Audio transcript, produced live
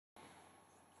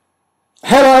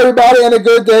Hello everybody and a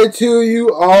good day to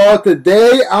you all.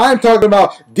 Today I'm talking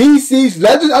about DC's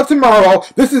Legends of Tomorrow.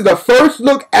 This is the first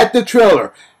look at the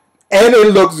trailer. And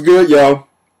it looks good, yo.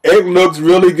 It looks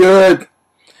really good.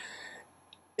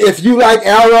 If you like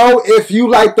Arrow, if you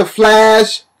like The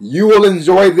Flash, you will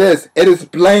enjoy this. It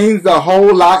explains a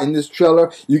whole lot in this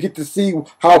trailer. You get to see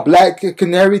how Black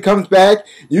Canary comes back.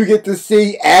 You get to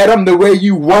see Adam the way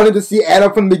you wanted to see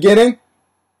Adam from the beginning.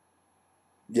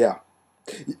 Yeah.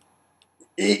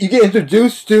 You get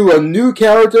introduced to a new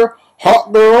character,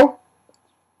 Hawkgirl.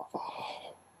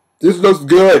 Oh, this looks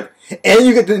good. And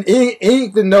you get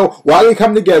to know why they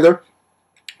come together,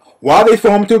 why they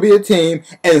form to be a team,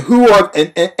 and who are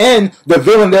and the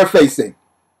villain they're facing.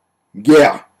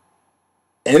 Yeah.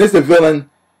 And it's a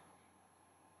villain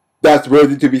that's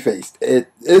worthy to be faced.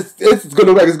 It's going to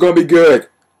look like it's going to be good.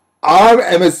 I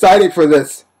am excited for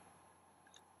this.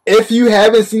 If you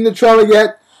haven't seen the trailer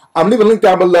yet, I'm leaving a link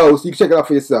down below so you can check it out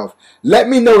for yourself. Let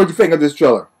me know what you think of this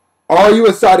trailer. Are you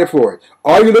excited for it?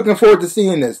 Are you looking forward to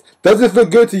seeing this? Does this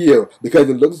look good to you? Because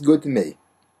it looks good to me.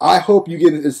 I hope you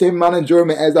get the same amount of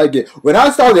enjoyment as I get. When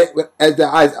I saw it,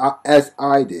 as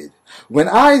I did. When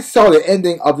I saw the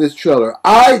ending of this trailer,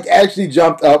 I actually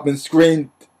jumped up and screamed.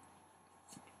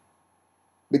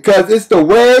 Because it's the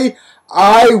way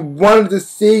I wanted to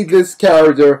see this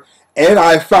character, and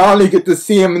I finally get to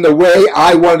see him in the way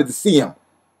I wanted to see him.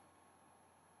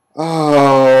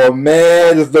 Oh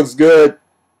man, this looks good.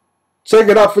 Check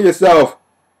it out for yourself.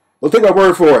 Don't take my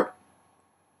word for it.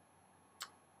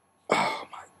 Oh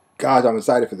my God, I'm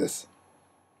excited for this.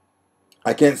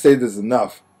 I can't say this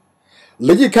enough.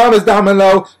 Leave your comments down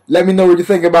below. Let me know what you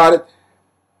think about it.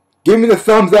 Give me the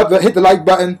thumbs up, hit the like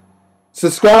button.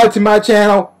 Subscribe to my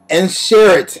channel and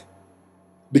share it.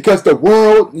 Because the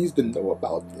world needs to know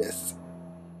about this.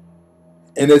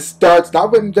 And it starts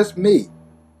not with just me,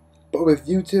 but with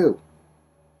you too.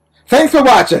 Thanks for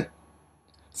watching.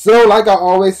 So, like I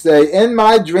always say, in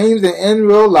my dreams and in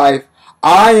real life,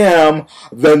 I am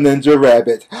the Ninja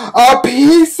Rabbit.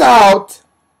 Peace out,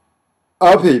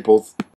 peoples.